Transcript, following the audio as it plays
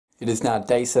It is now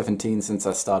day 17 since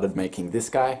I started making this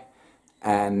guy,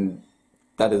 and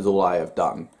that is all I have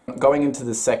done. Going into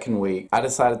the second week, I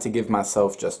decided to give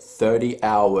myself just 30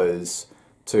 hours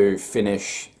to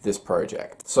finish this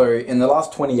project. So in the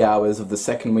last 20 hours of the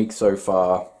second week so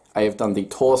far, I have done the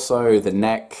torso, the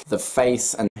neck, the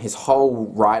face, and his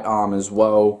whole right arm as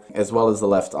well as the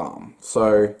left arm.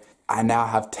 So I now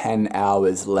have 10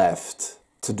 hours left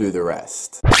to do the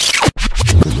rest.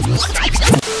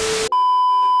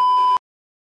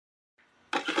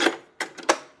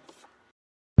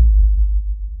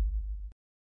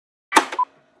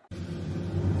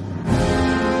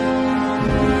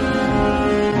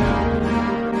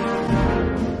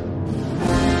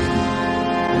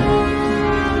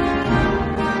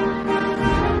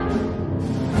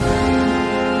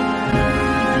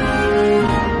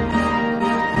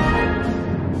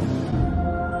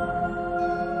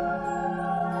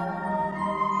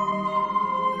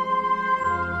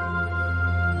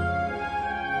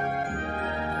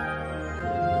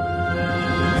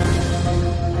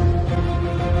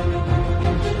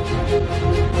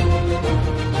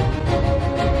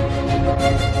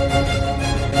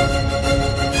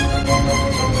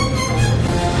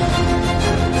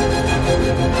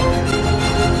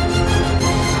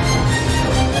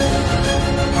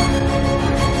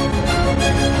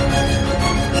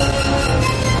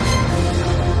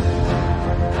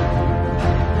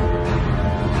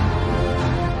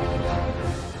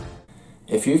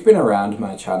 If you've been around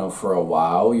my channel for a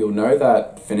while, you'll know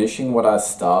that finishing what I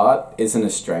start isn't a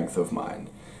strength of mine.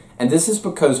 And this is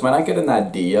because when I get an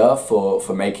idea for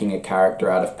making a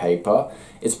character out of paper,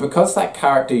 it's because that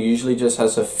character usually just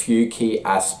has a few key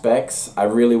aspects I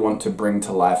really want to bring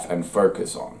to life and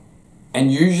focus on.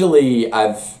 And usually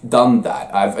I've done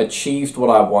that. I've achieved what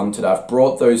I wanted. I've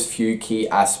brought those few key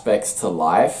aspects to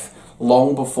life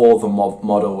long before the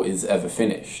model is ever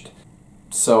finished.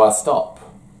 So I stop.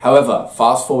 However,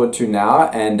 fast forward to now,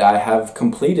 and I have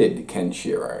completed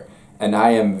Kenshiro, and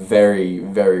I am very,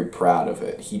 very proud of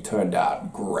it. He turned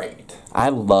out great. I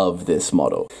love this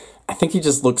model. I think he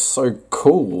just looks so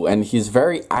cool, and he's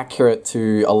very accurate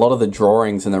to a lot of the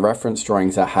drawings and the reference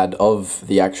drawings I had of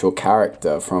the actual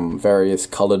character from various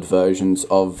colored versions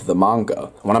of the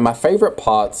manga. One of my favorite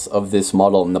parts of this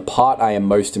model, and the part I am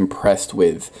most impressed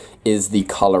with, is the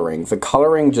coloring. The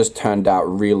coloring just turned out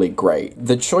really great.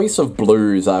 The choice of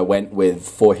blues I went with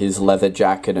for his leather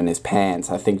jacket and his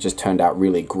pants I think just turned out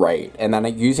really great. And then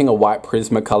using a white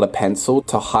Prismacolor pencil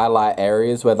to highlight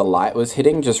areas where the light was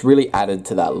hitting just really added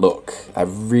to that look. I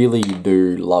really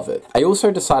do love it. I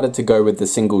also decided to go with the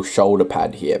single shoulder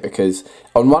pad here because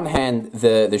on one hand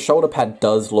the shoulder pad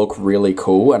does look really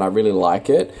cool and I really like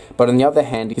it, but on the other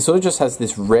hand he sort of just has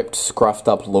this ripped, scruffed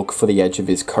up look for the edge of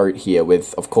his coat here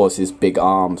with, of course, his big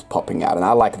arms popping out, and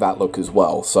I like that look as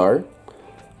well, so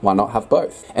why not have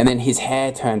both? And then his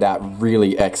hair turned out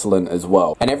really excellent as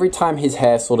well. And every time his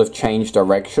hair sort of changed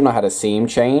direction, I had a seam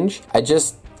change, I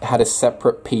just had a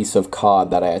separate piece of card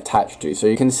that I attached to. So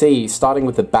you can see, starting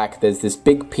with the back, there's this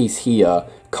big piece here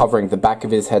covering the back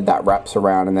of his head that wraps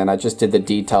around, and then I just did the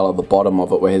detail at the bottom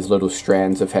of it where his little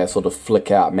strands of hair sort of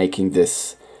flick out, making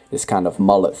this kind of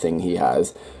mullet thing he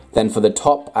has. Then for the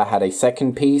top, I had a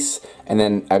second piece, and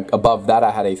then above that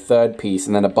I had a third piece,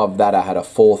 and then above that I had a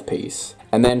fourth piece.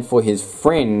 And then for his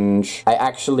fringe, I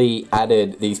actually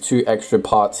added these two extra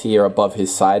parts here above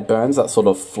his sideburns that sort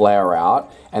of flare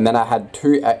out. And then I had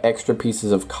two extra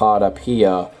pieces of card up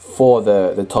here for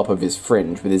the top of his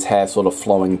fringe, with his hair sort of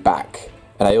flowing back.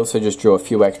 And I also just drew a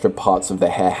few extra parts of the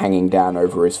hair hanging down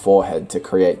over his forehead to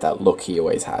create that look he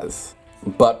always has.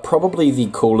 But probably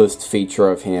the coolest feature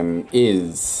of him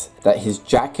is that his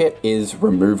jacket is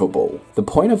removable. The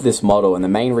point of this model, and the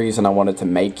main reason I wanted to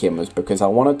make him, was because I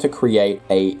wanted to create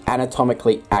a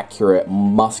anatomically accurate,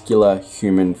 muscular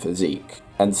human physique.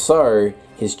 And so,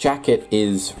 his jacket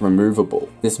is removable.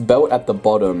 This belt at the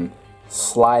bottom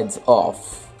slides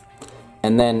off,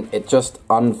 and then it just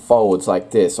unfolds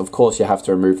like this. Of course, you have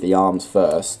to remove the arms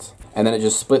first. And then it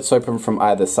just splits open from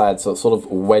either side, so it sort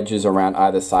of wedges around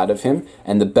either side of him,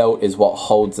 and the belt is what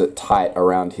holds it tight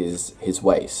around his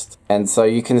waist. And so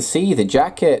you can see the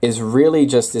jacket is really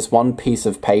just this one piece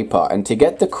of paper, and to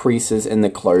get the creases in the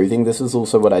clothing, this is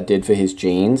also what I did for his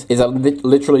jeans, is I'm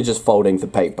literally just folding the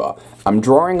paper. I'm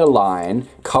drawing a line,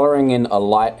 coloring in a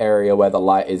light area where the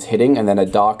light is hitting, and then a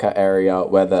darker area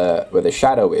where the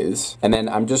shadow is, and then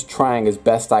I'm just trying as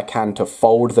best I can to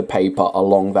fold the paper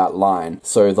along that line,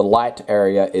 so the light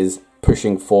area is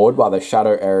pushing forward while the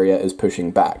shadow area is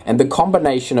pushing back. And the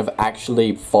combination of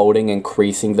actually folding and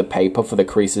creasing the paper for the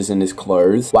creases in his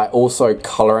clothes, while also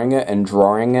coloring it and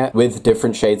drawing it with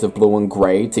different shades of blue and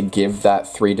grey to give that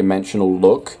three-dimensional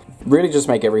look, really just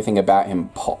make everything about him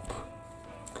pop.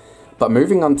 But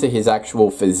moving on to his actual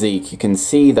physique, you can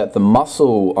see that the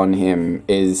muscle on him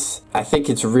is, I think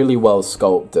it's really well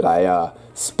sculpted. I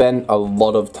spent a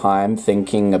lot of time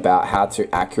thinking about how to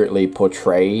accurately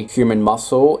portray human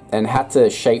muscle and how to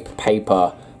shape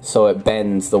paper so it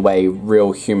bends the way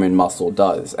real human muscle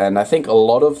does. And I think a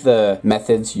lot of the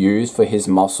methods used for his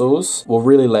muscles will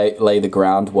really lay the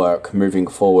groundwork moving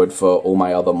forward for all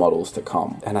my other models to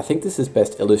come. And I think this is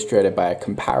best illustrated by a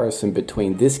comparison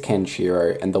between this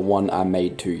Kenshiro and the one I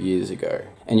made 2 years ago.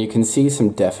 And you can see some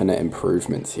definite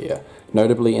improvements here,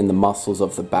 notably in the muscles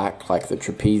of the back like the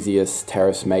trapezius,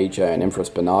 teres major, and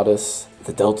infraspinatus.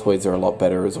 The deltoids are a lot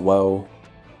better as well.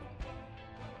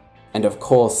 And of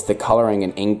course, the colouring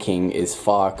and inking is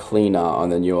far cleaner on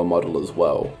the newer model as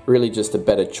well. Really just a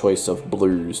better choice of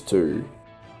blues too.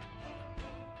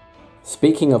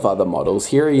 Speaking of other models,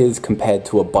 here he is compared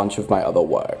to a bunch of my other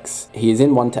works. He is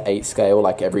in 1:8 scale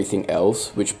like everything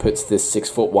else, which puts this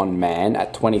 6'1" man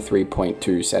at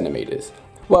 23.2 centimeters.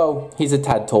 Well, he's a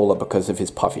tad taller because of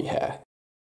his puffy hair.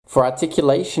 For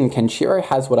articulation, Kenshiro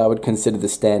has what I would consider the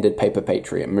standard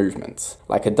PaperPatriot movements,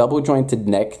 like a double jointed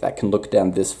neck that can look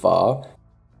down this far,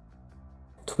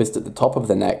 twist at the top of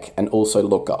the neck, and also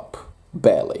look up.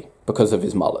 Barely, because of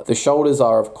his mullet. The shoulders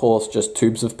are of course just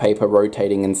tubes of paper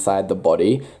rotating inside the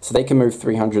body, so they can move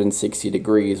 360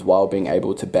 degrees while being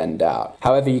able to bend out.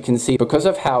 However, you can see because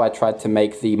of how I tried to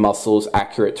make the muscles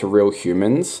accurate to real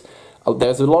humans,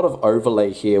 there's a lot of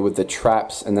overlay here with the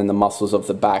traps and then the muscles of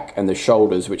the back and the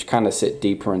shoulders, which kind of sit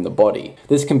deeper in the body.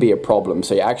 This can be a problem,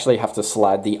 so you actually have to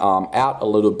slide the arm out a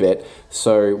little bit,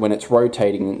 so when it's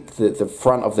rotating, the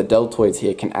front of the deltoids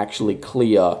here can actually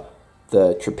clear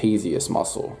the trapezius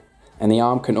muscle. And the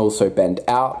arm can also bend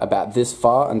out about this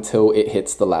far until it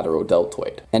hits the lateral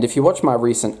deltoid. And if you watch my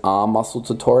recent arm muscle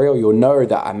tutorial, you'll know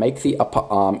that I make the upper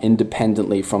arm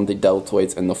independently from the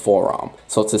deltoids and the forearm.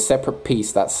 So it's a separate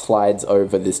piece that slides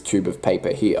over this tube of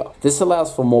paper here. This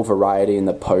allows for more variety in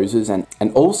the poses and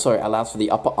also allows for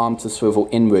the upper arm to swivel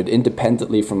inward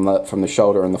independently from the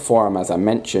shoulder and the forearm, as I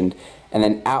mentioned, and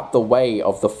then out the way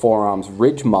of the forearm's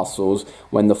ridge muscles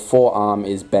when the forearm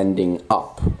is bending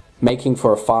up, making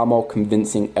for a far more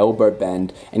convincing elbow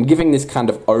bend and giving this kind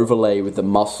of overlay with the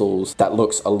muscles that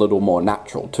looks a little more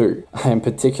natural too. I am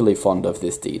particularly fond of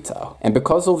this detail. And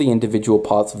because all the individual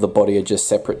parts of the body are just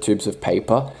separate tubes of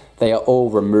paper, they are all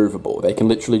removable. They can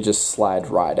literally just slide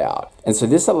right out. And so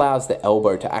this allows the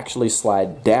elbow to actually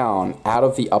slide down out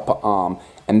of the upper arm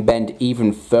and bend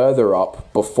even further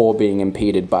up before being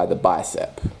impeded by the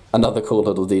bicep. Another cool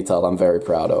little detail I'm very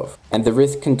proud of. And the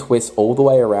wrist can twist all the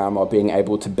way around while being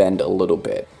able to bend a little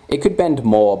bit. It could bend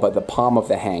more, but the palm of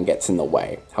the hand gets in the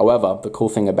way. However, the cool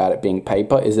thing about it being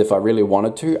paper is if I really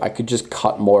wanted to, I could just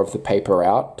cut more of the paper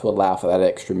out to allow for that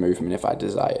extra movement if I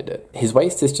desired it. His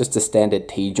waist is just a standard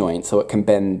T-joint, so it can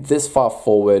bend this far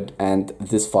forward and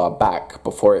this far back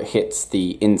before it hits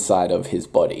the inside of his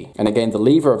body. And again, the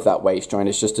lever of that waist joint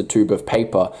is just a tube of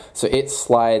paper, so it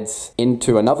slides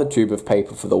into another tube of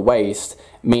paper for the waist,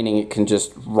 meaning it can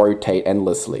just rotate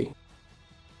endlessly.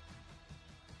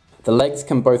 The legs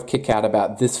can both kick out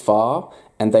about this far,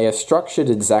 and they are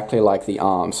structured exactly like the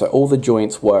arm, so all the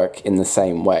joints work in the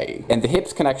same way. And the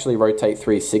hips can actually rotate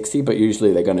 360, but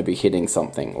usually they're going to be hitting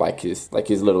something like his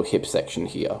little hip section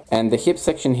here. And the hip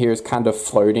section here is kind of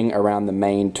floating around the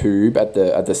main tube at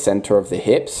the center of the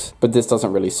hips, but this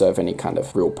doesn't really serve any kind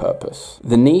of real purpose.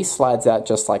 The knee slides out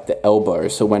just like the elbow,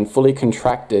 so when fully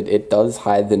contracted, it does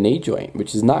hide the knee joint,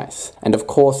 which is nice. And of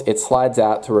course, it slides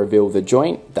out to reveal the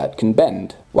joint that can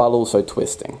bend, while also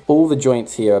twisting. All the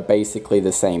joints here are basically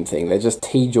the same thing. They're just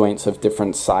T-joints of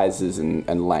different sizes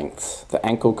and lengths. The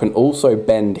ankle can also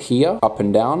bend here, up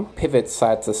and down, pivot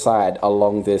side to side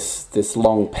along this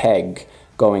long peg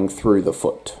going through the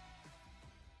foot.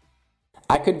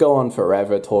 I could go on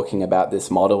forever talking about this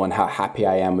model and how happy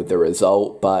I am with the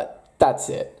result, but that's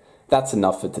it. That's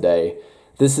enough for today.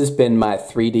 This has been my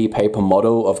 3D paper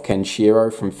model of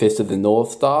Kenshiro from Fist of the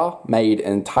North Star, made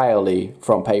entirely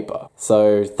from paper.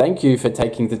 So thank you for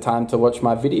taking the time to watch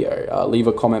my video. Leave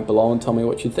a comment below and tell me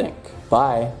what you think.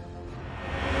 Bye!